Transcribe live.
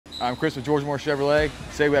I'm Chris with Georgia Moore Chevrolet.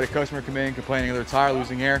 Today we had a customer come in complaining of their tire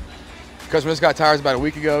losing air. The customer just got tires about a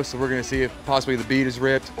week ago, so we're going to see if possibly the bead is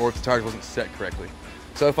ripped or if the tires wasn't set correctly.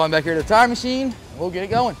 So if I'm back here at the tire machine, we'll get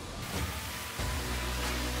it going.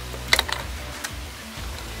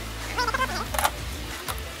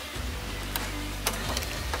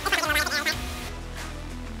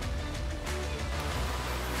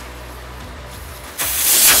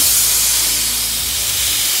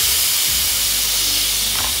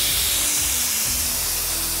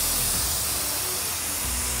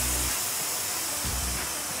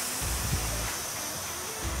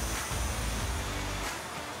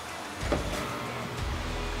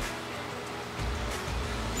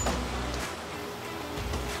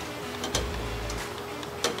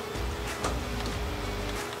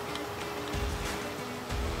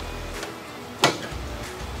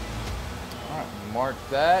 Mark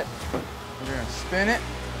that. We're going to spin it.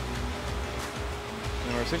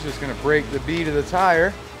 And we're essentially just going to break the bead of the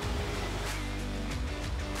tire.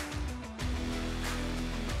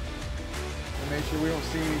 And make sure we don't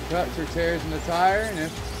see any cuts or tears in the tire. And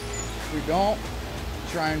if we don't,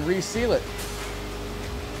 try and reseal it.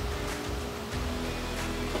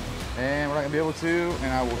 And we're not going to be able to,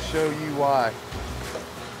 and I will show you why.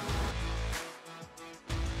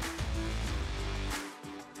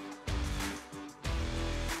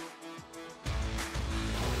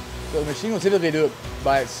 So the machine will typically do it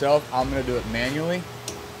by itself. I'm going to do it manually.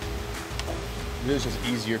 This is just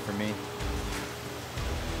easier for me.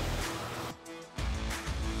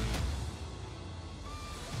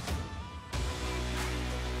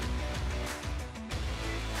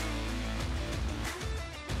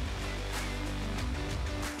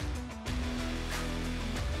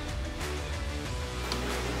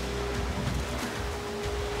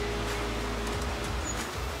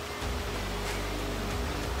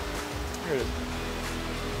 Here it is.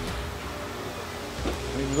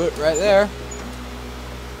 When you look right there,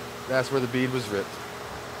 that's where the bead was ripped.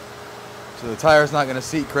 So the tire's not going to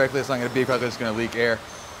seat correctly, it's not going to bead correctly, it's going to leak air.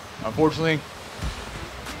 Unfortunately,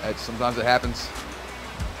 sometimes it happens.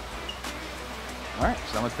 Alright,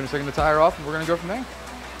 so I'm going to finish taking the tire off and we're going to go from there.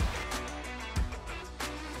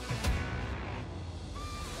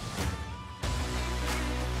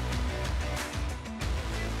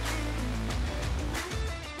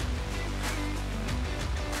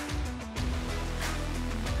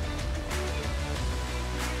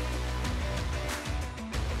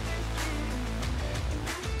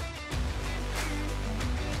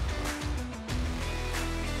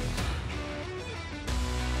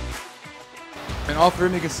 And off the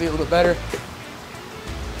rim you can see it a little bit better.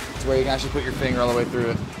 It's where you can actually put your finger all the way through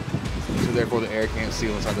it. So therefore the air can't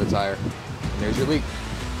seal inside the tire. And there's your leak.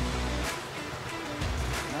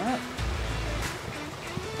 Alright.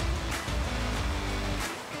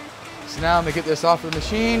 So now I'm going to get this off the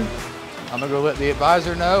machine. I'm going to go let the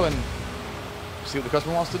advisor know and see what the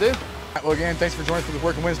customer wants to do. Alright, well again, thanks for joining us for the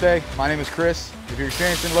Working Wednesday. My name is Chris. If you're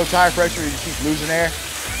experiencing low tire pressure or you just keep losing air,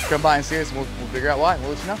 come by and see us and we'll figure out why and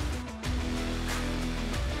we'll let you know.